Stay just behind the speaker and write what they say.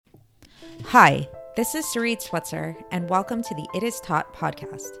Hi, this is Sarit Switzer, and welcome to the It Is Taught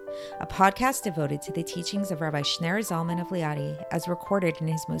podcast, a podcast devoted to the teachings of Rabbi Shneur Zalman of Liadi as recorded in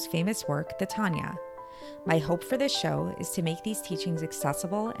his most famous work, the Tanya. My hope for this show is to make these teachings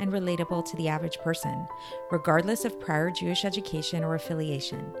accessible and relatable to the average person, regardless of prior Jewish education or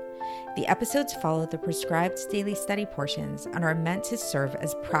affiliation. The episodes follow the prescribed daily study portions and are meant to serve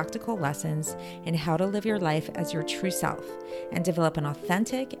as practical lessons in how to live your life as your true self and develop an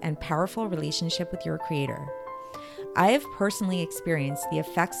authentic and powerful relationship with your Creator. I have personally experienced the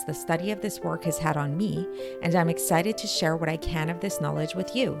effects the study of this work has had on me, and I'm excited to share what I can of this knowledge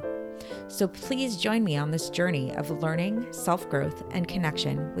with you. So please join me on this journey of learning, self-growth, and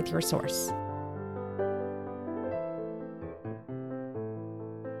connection with your source.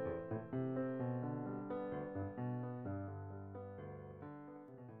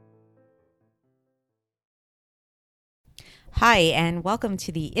 Hi, and welcome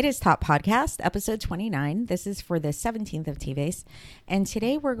to the It Is Taught podcast, episode 29. This is for the 17th of Teves, and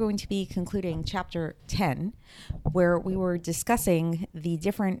today we're going to be concluding chapter 10, where we were discussing the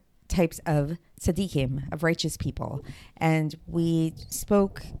different types of tzaddikim, of righteous people. And we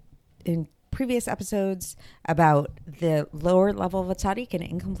spoke in previous episodes about the lower level of a tzaddik, an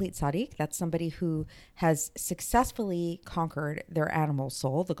incomplete tzaddik. That's somebody who has successfully conquered their animal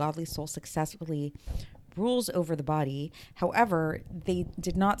soul. The godly soul successfully rules over the body. However, they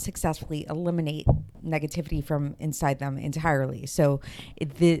did not successfully eliminate negativity from inside them entirely. So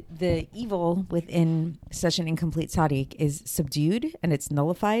the evil within such an incomplete tzaddik is subdued and it's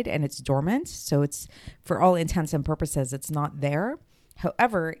nullified and it's dormant. So it's, for all intents and purposes, it's not there.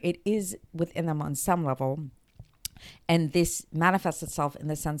 However, it is within them on some level. And this manifests itself in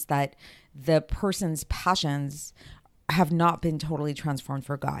the sense that the person's passions have not been totally transformed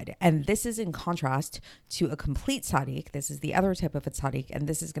for God. And this is in contrast to a complete tzaddik. This is the other type of a tzaddik, and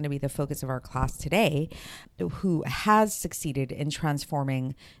this is going to be the focus of our class today, who has succeeded in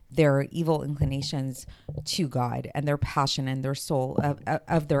transforming their evil inclinations to God and their passion and their soul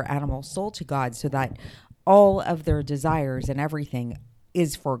of their animal soul to God, so that all of their desires and everything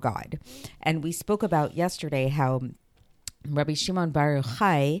is for God. And we spoke about yesterday how Rabbi Shimon Bar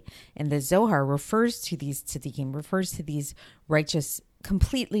Yochai in the Zohar refers to these tzaddikim, refers to these righteous,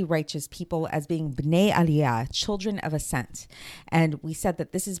 completely righteous people as being bnei aliyah, children of ascent. And we said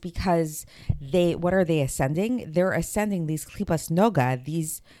that this is because what are they ascending? They're ascending these klipas noga,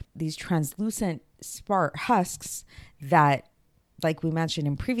 these translucent husks that, like we mentioned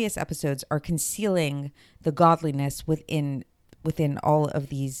in previous episodes, are concealing the godliness within all of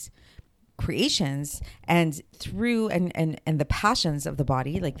these creations, and through and the passions of the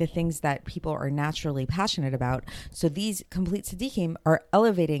body, like the things that people are naturally passionate about. So these complete tzaddikim are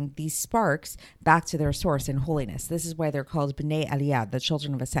elevating these sparks back to their source in holiness. This is why they're called bnei aliyah, the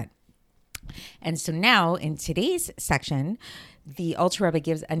children of ascent. And so now in today's section, the Alter Rebbe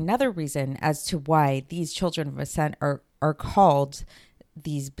gives another reason as to why these children of ascent are called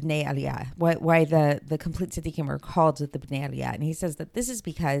these bnei aliyah, why the complete tzaddikim are called the bnei aliyah. And he says that this is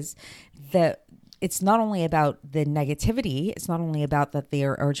because it's not only about the negativity, it's not only about that they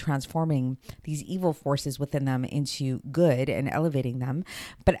are transforming these evil forces within them into good and elevating them,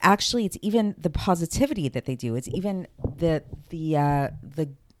 but actually it's even the positivity that they do. It's even the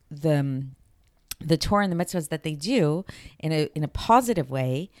Torah and the mitzvahs that they do in a positive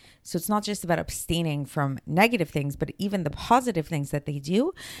way. So it's not just about abstaining from negative things, but even the positive things that they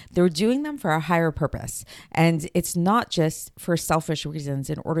do, they're doing them for a higher purpose. And it's not just for selfish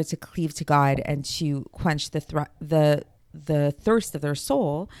reasons in order to cleave to God and to quench the thirst of their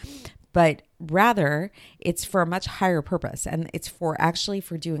soul, but rather it's for a much higher purpose, and it's for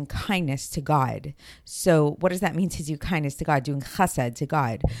doing kindness to God. So what does that mean, to do kindness to God, doing chesed to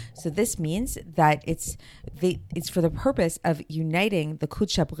God? So this means that it's for the purpose of uniting the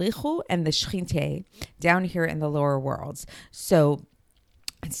Kudsha Brichu and the Shchinte down here in the lower worlds. So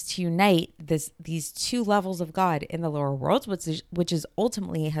it's to unite these two levels of God in the lower worlds, which is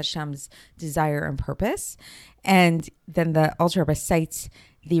ultimately Hashem's desire and purpose. And then the Alter Rebbe cites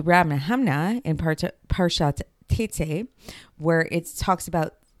the Rab Nehemna in Parshat Tetzei, where it talks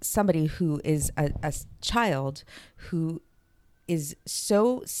about somebody who is a child who is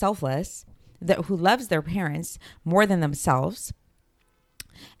so selfless, who loves their parents more than themselves,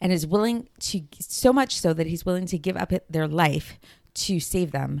 and is willing to, so much so that he's willing to give up their life to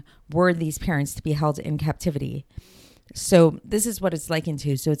save them, were these parents to be held in captivity. So this is what it's likened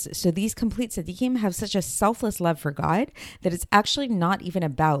to. So these complete tzaddikim have such a selfless love for God that it's actually not even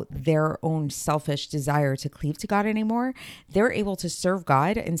about their own selfish desire to cleave to God anymore. They're able to serve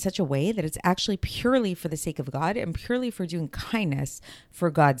God in such a way that it's actually purely for the sake of God and purely for doing kindness for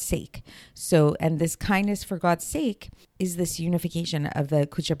God's sake. So, and this kindness for God's sake is this unification of the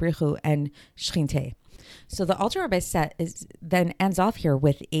Kuchabrichu and Shchinte. So the Alter Rebbe then ends off here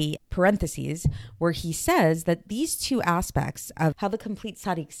with a parenthesis where he says that these two aspects of how the complete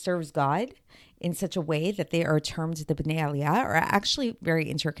tzaddik serves God in such a way that they are termed the Bnei Aliyah are actually very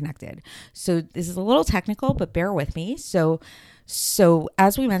interconnected. So this is a little technical, but bear with me. So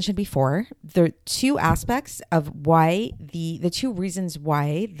as we mentioned before, the two aspects of why the two reasons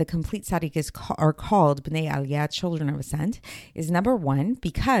why the complete tzaddik are called Bnei Aliyah, children of Ascent, is number one,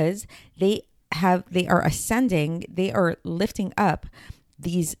 because they are ascending, they are lifting up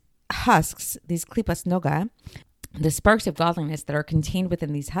these husks, these klipas noga, the sparks of godliness that are contained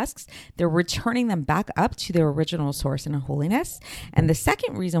within these husks. They're returning them back up to their original source in holiness. And the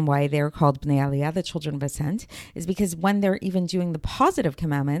second reason why they're called Bnei Aliyah, the children of Ascent, is because when they're even doing the positive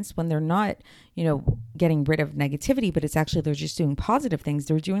commandments, when they're not, getting rid of negativity, but it's actually they're just doing positive things,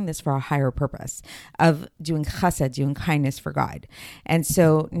 they're doing this for a higher purpose of doing chesed, doing kindness for God. And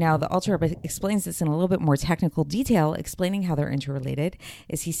so now the Alter Rebbe explains this in a little bit more technical detail, explaining how they're interrelated,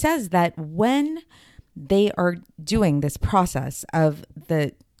 is he says that when they are doing this process of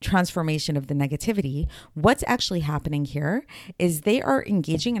the transformation of the negativity, what's actually happening here is they are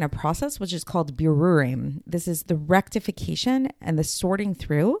engaging in a process which is called birurim. This is the rectification and the sorting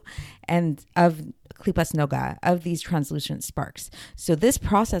through and of klipas noga, of these translucent sparks. So this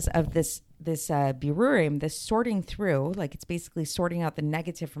process of this birurim, this sorting through, like it's basically sorting out the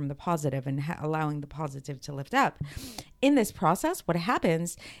negative from the positive and allowing the positive to lift up. In this process, what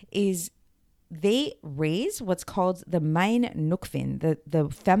happens is they raise what's called the main nukvin, the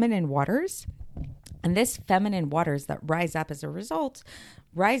feminine waters. And this feminine waters that rise up as a result,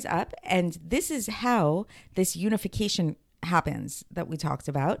 rise up. And this is how this unification happens that we talked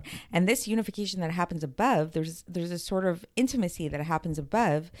about. And this unification that happens above, there's a sort of intimacy that happens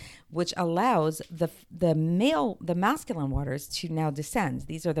above, which allows the masculine waters to now descend.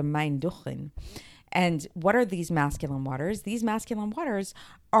 These are the main duchin. And what are these masculine waters? These masculine waters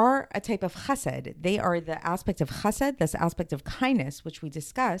are a type of chesed. They are the aspect of chesed, this aspect of kindness, which we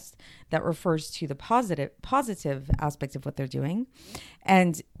discussed, that refers to the positive aspect of what they're doing.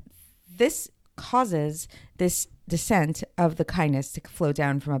 And this causes this descent of the kindness to flow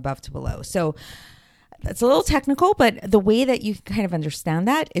down from above to below. So that's a little technical, but the way that you can kind of understand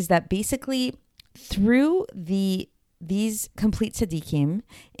that is that basically through these complete tzaddikim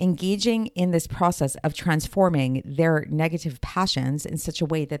engaging in this process of transforming their negative passions in such a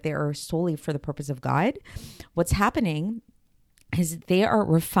way that they are solely for the purpose of God, what's happening is they are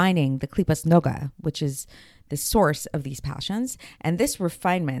refining the klipas noga, which is the source of these passions. And this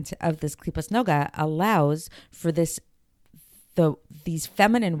refinement of this klipas noga allows for these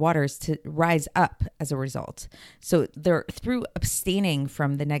feminine waters to rise up as a result. So they're through abstaining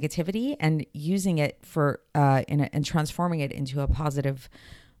from the negativity and using it for and transforming it into a positive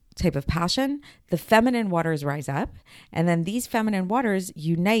type of passion, the feminine waters rise up, and then these feminine waters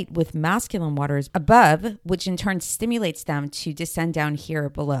unite with masculine waters above, which in turn stimulates them to descend down here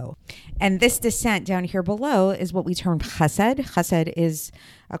below. And this descent down here below is what we term chesed. Chesed is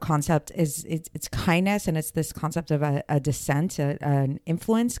a concept, it's kindness, and it's this concept of a descent, an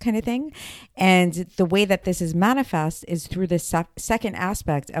influence kind of thing. And the way that this is manifest is through the second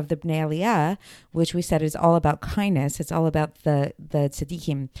aspect of the Bnei Aliyah, which we said is all about kindness. It's all about the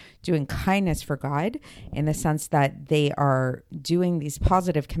tzaddikim doing kindness for God, in the sense that they are doing these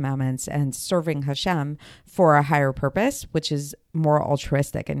positive commandments and serving Hashem for a higher purpose, which is more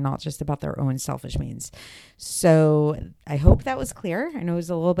altruistic and not just about their own selfish means. So I hope that was clear. I know it was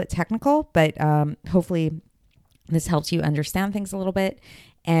a little bit technical, but hopefully this helps you understand things a little bit.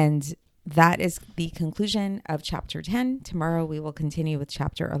 And that is the conclusion of chapter 10. Tomorrow we will continue with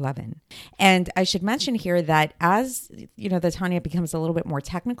chapter 11. And I should mention here that as the Tanya becomes a little bit more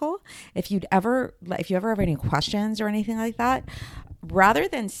technical, if you ever have any questions or anything like that, rather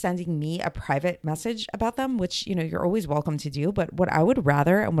than sending me a private message about them, which, you're always welcome to do, but what I would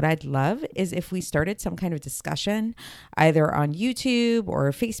rather and what I'd love is if we started some kind of discussion, either on YouTube or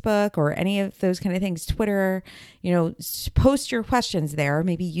Facebook or any of those kind of things, Twitter, post your questions there.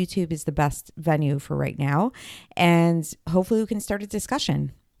 Maybe YouTube is the best venue for right now. And hopefully we can start a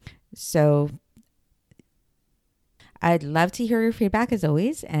discussion. So I'd love to hear your feedback as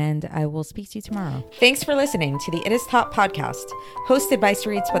always, and I will speak to you tomorrow. Thanks for listening to the It Is Taught podcast, hosted by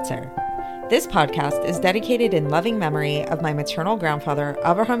Sarit Switzer. This podcast is dedicated in loving memory of my maternal grandfather,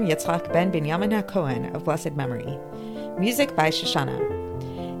 Avraham Yitzchak ben Binyamin HaKohen of blessed memory. Music by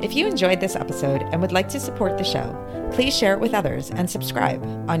Shoshana. If you enjoyed this episode and would like to support the show, please share it with others and subscribe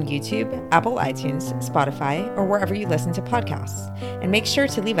on YouTube, Apple iTunes, Spotify, or wherever you listen to podcasts. And make sure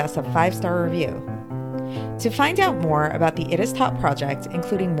to leave us a 5-star review. To find out more about the It Is Taught project,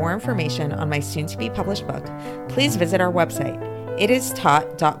 including more information on my soon-to-be published book, please visit our website,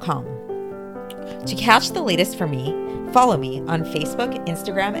 itistaught.com. To catch the latest from me, follow me on Facebook,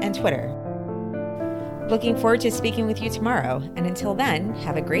 Instagram, and Twitter. Looking forward to speaking with you tomorrow, and until then,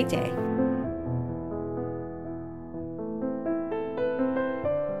 have a great day.